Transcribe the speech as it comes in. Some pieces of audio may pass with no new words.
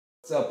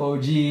What's up,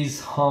 OGs?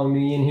 Hong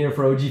Nguyen here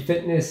for OG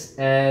Fitness,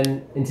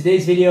 and in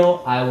today's video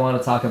I want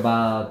to talk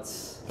about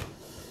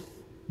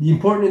the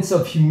importance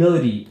of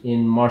humility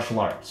in martial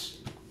arts.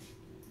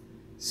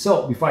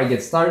 So before I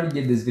get started,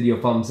 give this video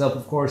a thumbs up,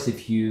 of course,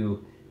 if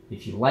you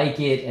like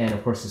it, and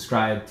of course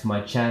subscribe to my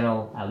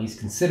channel. At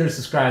least consider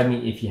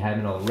subscribing if you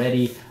haven't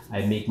already.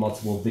 I make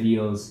multiple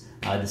videos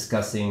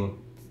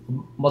discussing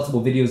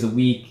multiple videos a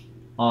week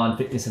on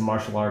fitness and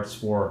martial arts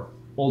for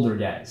older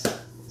guys.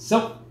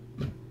 So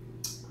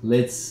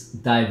let's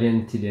dive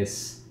into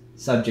this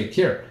subject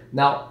here.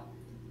 Now,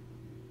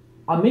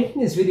 I'm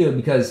making this video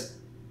because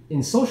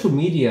in social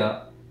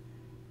media,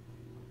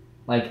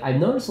 like, I've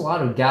noticed a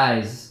lot of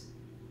guys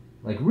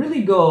like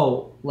really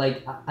go,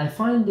 like, I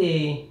find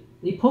they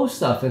post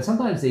stuff and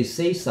sometimes they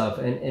say stuff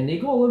and they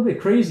go a little bit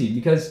crazy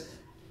because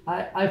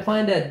I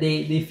find that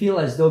they feel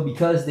as though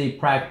because they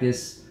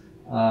practice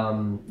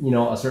you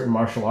know, a certain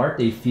martial art,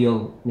 they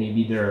feel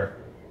maybe they're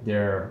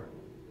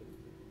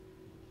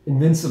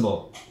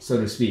invincible,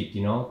 so to speak,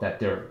 you know, that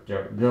they're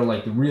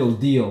like the real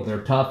deal,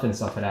 they're tough and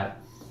stuff like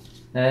that.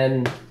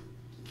 And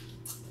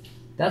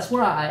that's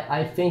where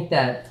I think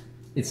that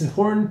it's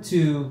important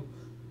to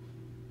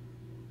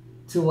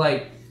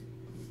like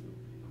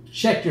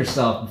check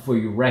yourself before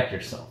you wreck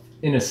yourself,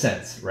 in a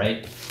sense,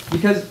 right?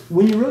 Because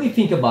when you really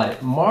think about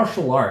it,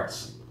 martial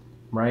arts,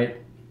 right,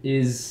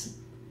 is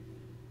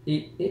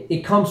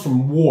it comes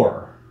from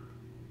war.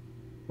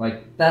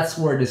 Like, that's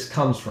where this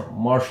comes from,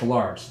 martial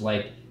arts.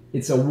 Like,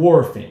 it's a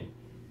war thing,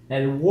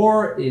 and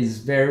war is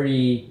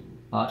very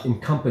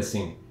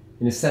encompassing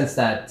in the sense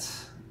that,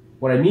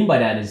 what I mean by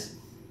that is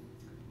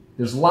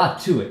there's a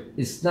lot to it.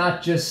 It's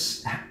not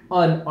just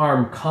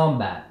unarmed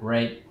combat,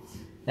 right?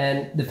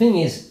 And the thing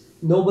is,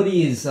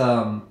 nobody is,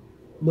 no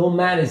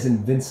man is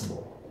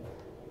invincible.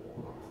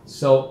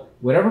 So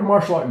whatever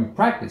martial art you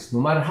practice,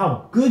 no matter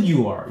how good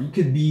you are, you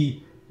could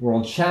be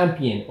world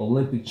champion,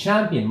 Olympic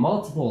champion,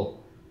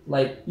 multiple,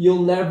 like,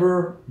 you'll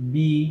never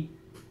be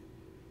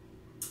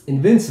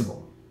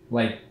invincible.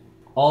 Like,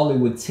 all it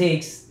would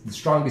take, the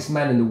strongest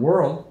man in the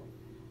world,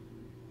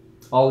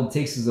 all it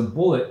takes is a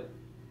bullet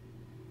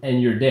and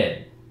you're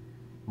dead,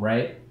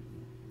 right?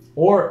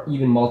 Or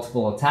even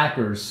multiple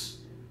attackers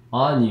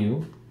on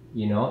you,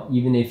 you know,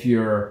 even if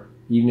you're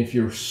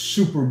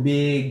super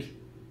big,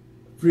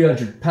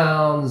 300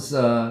 pounds,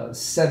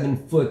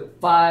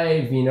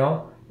 7'5", you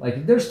know, like,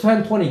 if there's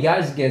 20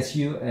 guys against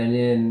you and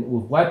then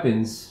with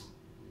weapons,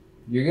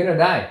 you're gonna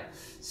die.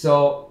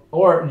 So,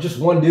 or just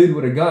one dude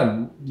with a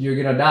gun, you're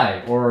gonna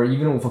die. Or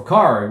even with a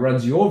car, it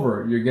runs you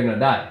over, you're gonna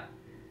die.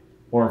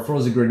 Or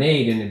throws a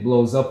grenade and it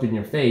blows up in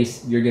your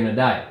face, you're gonna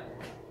die.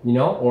 You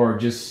know, or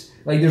just,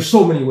 like, there's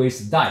so many ways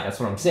to die, that's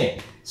what I'm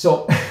saying.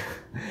 So,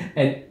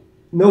 and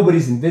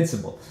nobody's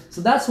invincible.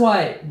 So that's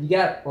why you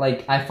got,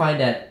 like, I find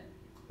that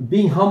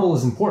being humble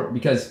is important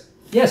because,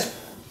 yes,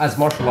 as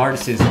martial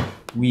artists,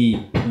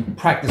 we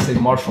practice a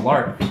martial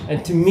art.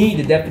 And to me,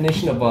 the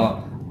definition of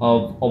a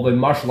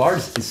martial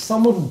artist is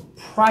someone who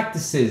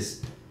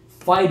practices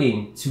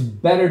fighting to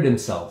better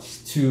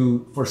themselves,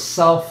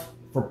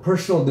 for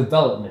personal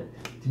development,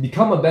 to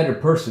become a better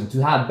person,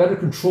 to have better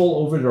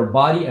control over their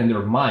body and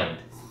their mind,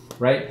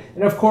 right?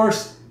 And of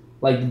course,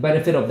 like, the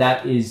benefit of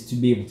that is to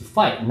be able to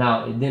fight.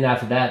 Now, then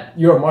after that,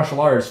 you're a martial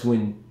artist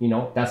when, you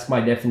know, that's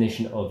my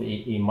definition of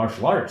a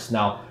martial artist.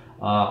 Now,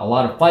 a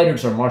lot of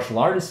fighters are martial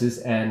artists,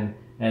 and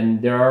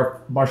there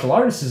are martial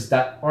artists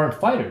that aren't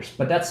fighters,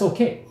 but that's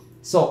okay.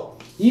 So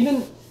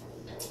even,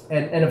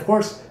 and of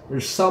course,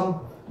 there's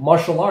some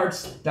martial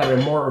arts that are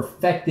more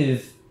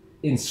effective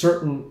in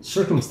certain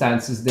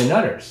circumstances than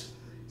others.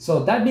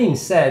 So that being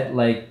said,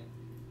 like,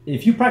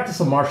 if you practice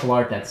a martial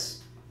art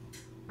that's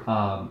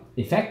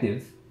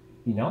effective,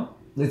 you know,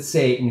 let's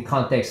say in the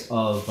context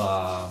of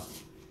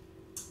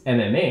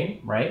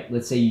MMA, right?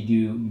 Let's say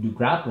you do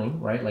grappling,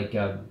 right? Like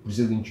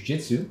Brazilian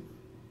Jiu-Jitsu,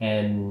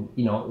 and,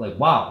 you know, like,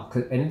 wow,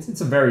 and it's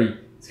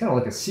kind of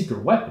like a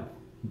secret weapon,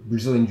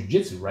 Brazilian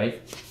Jiu-Jitsu,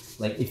 right?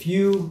 Like, if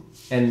you,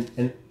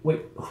 and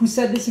wait, who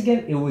said this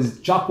again? It was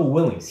Jocko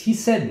Willings. He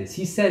said this.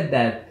 He said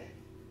that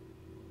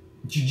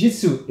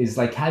Jiu-Jitsu is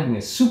like having a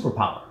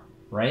superpower,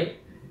 right?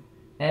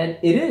 And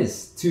it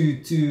is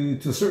to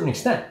a certain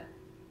extent.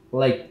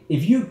 Like,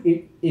 if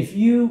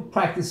you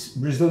practice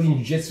Brazilian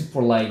Jiu-Jitsu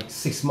for like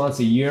 6 months,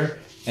 a year,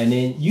 and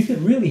then you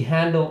could really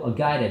handle a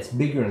guy that's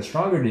bigger and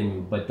stronger than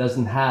you, but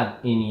doesn't have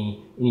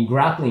any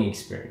grappling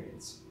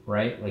experience,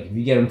 right? Like, if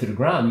you get him to the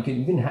ground, you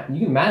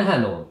can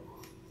manhandle him,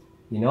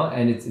 you know,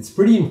 and it's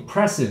pretty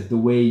impressive the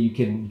way you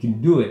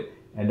can do it,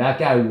 and that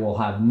guy will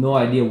have no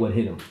idea what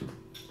hit him.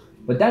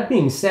 But that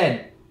being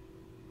said,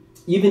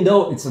 even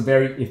though it's a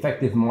very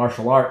effective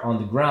martial art on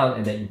the ground,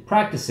 and that you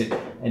practice it,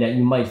 and that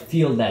you might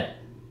feel that,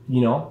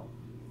 you know,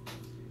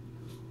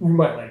 you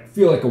might like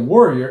feel like a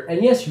warrior,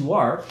 and yes, you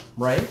are,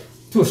 right,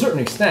 to a certain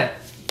extent,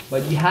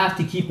 but you have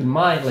to keep in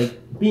mind, like,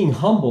 being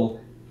humble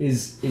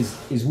is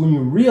when you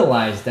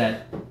realize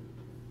that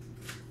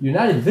you're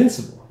not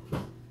invincible.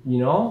 You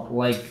know,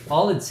 like,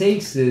 all it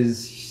takes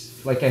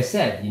is, like I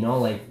said, you know,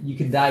 like, you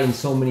could die in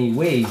so many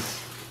ways,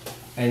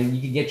 and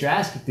you can get your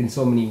ass kicked in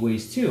so many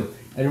ways too.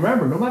 And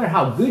remember, no matter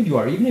how good you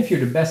are, even if you're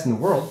the best in the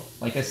world,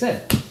 like I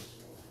said,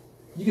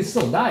 you can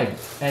still die.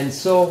 And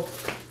so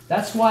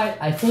that's why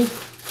I think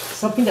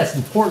something that's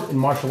important in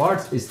martial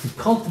arts is to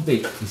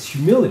cultivate this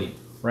humility,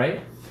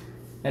 right?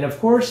 And of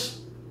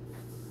course,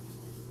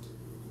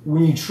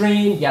 when you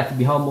train, you have to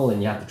be humble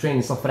and you have to train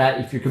and stuff like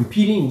that. If you're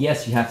competing,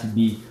 yes, you have to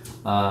be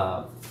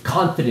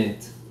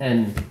confident,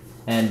 and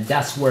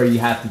that's where you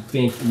have to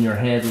think in your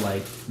head,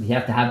 like you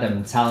have to have that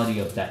mentality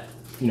of that,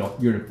 you know,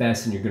 you're the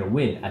best and you're gonna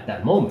win at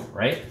that moment,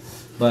 right?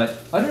 But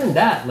other than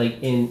that,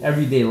 like in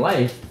everyday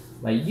life,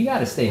 like you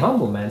gotta stay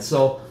humble, man.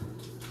 So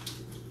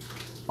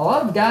a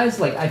lot of guys,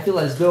 like I feel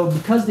as though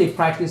because they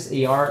practice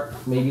a art,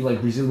 maybe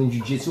like Brazilian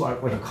Jiu-Jitsu, or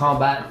like a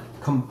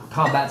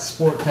combat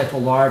sport type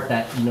of art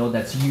that, you know,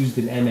 that's used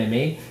in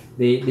MMA,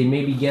 they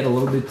maybe get a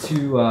little bit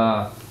too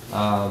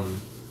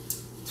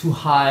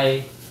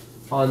high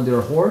on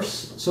their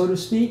horse, so to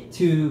speak.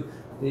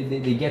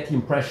 They get the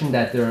impression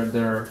that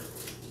they're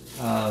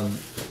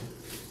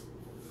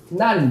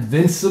not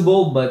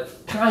invincible,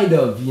 but kind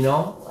of, you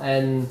know,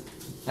 and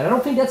I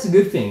don't think that's a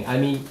good thing. I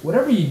mean,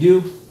 whatever you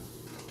do,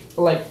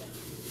 like,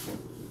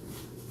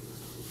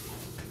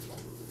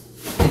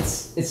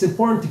 it's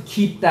important to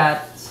keep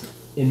that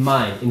in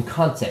mind, in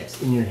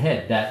context, in your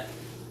head, that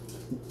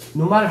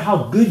no matter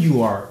how good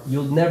you are,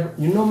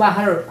 no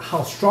matter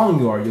how strong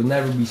you are, you'll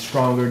never be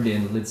stronger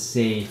than, let's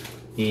say,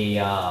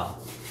 a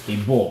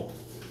bull,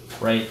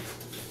 right?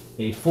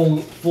 A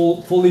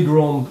fully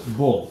grown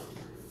bull.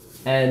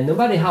 And no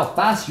matter how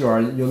fast you are,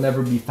 you'll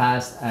never be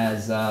fast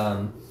as,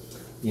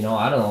 you know,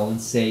 I don't know,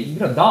 let's say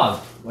even a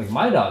dog, like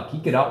my dog, he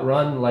could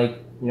outrun, like,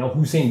 you know,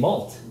 Usain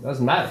Bolt. It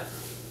doesn't matter,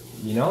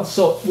 you know?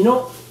 So, you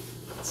know,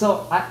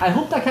 so I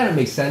hope that kind of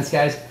makes sense,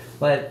 guys.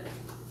 But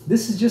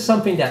this is just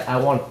something that I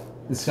want to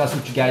discuss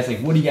with you guys.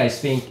 Like, what do you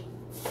guys think?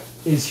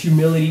 Is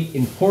humility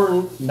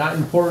important, not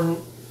important?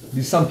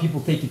 Do some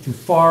people take it too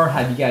far?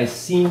 Have you guys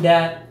seen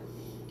that?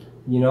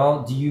 You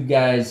know, do you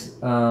guys,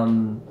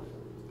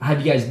 have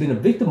you guys been a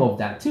victim of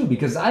that too?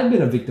 Because I've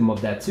been a victim of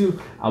that too.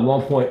 At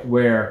one point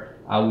where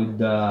I would,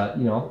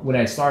 you know, when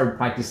I started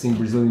practicing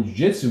Brazilian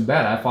Jiu-Jitsu,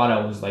 man, I thought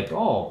I was like,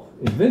 oh,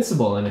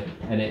 invincible. And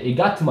it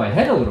got to my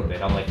head a little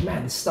bit. I'm like,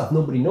 man, this stuff,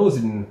 nobody knows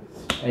it. And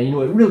you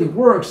know, it really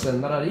works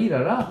and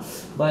da-da-da-da-da.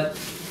 But,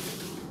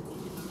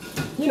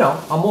 you know,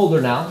 I'm older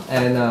now,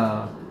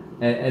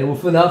 and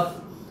with enough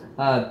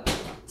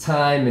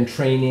time and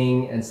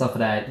training and stuff like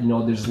that, you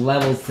know, there's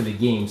levels to the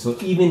game. So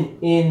even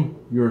in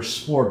your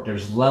sport,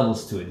 there's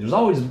levels to it. There's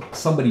always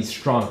somebody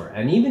stronger.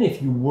 And even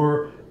if you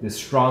were the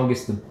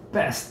strongest, the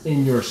best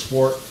in your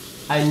sport,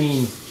 I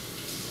mean,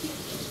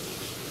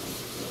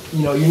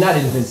 you know, you're not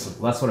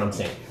invincible. That's what I'm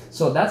saying.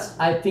 So that's,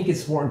 I think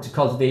it's important to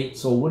cultivate.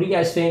 So what do you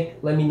guys think?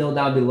 Let me know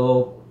down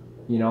below.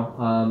 You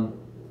know,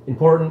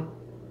 important,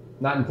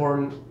 not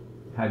important.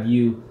 Have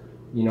you,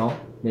 you know,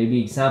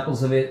 maybe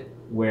examples of it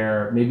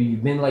where maybe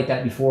you've been like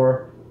that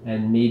before,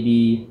 and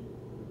maybe,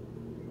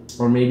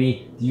 or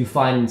maybe do you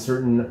find in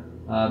certain,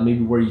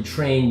 maybe where you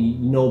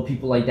train, you know,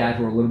 people like that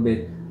who are a little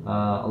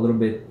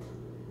bit,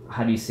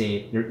 how do you say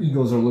it? Their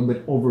egos are a little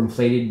bit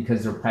overinflated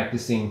because they're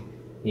practicing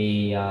a,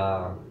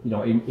 you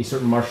know, a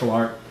certain martial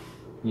art,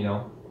 you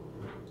know,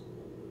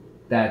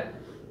 that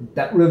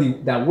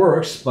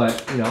works.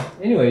 But, you know,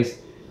 anyways,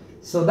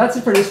 so that's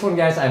it for this one,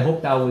 guys. I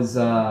hope that was,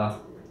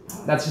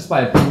 that's just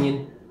my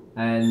opinion,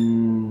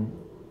 and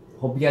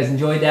hope you guys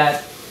enjoyed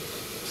that.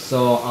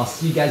 So I'll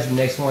see you guys in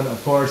the next one.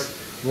 Of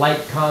course,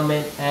 like,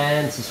 comment,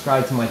 and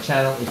subscribe to my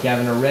channel if you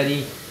haven't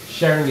already.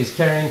 Sharing is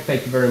caring.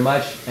 Thank you very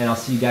much, and I'll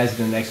see you guys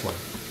in the next one.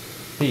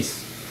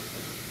 Peace.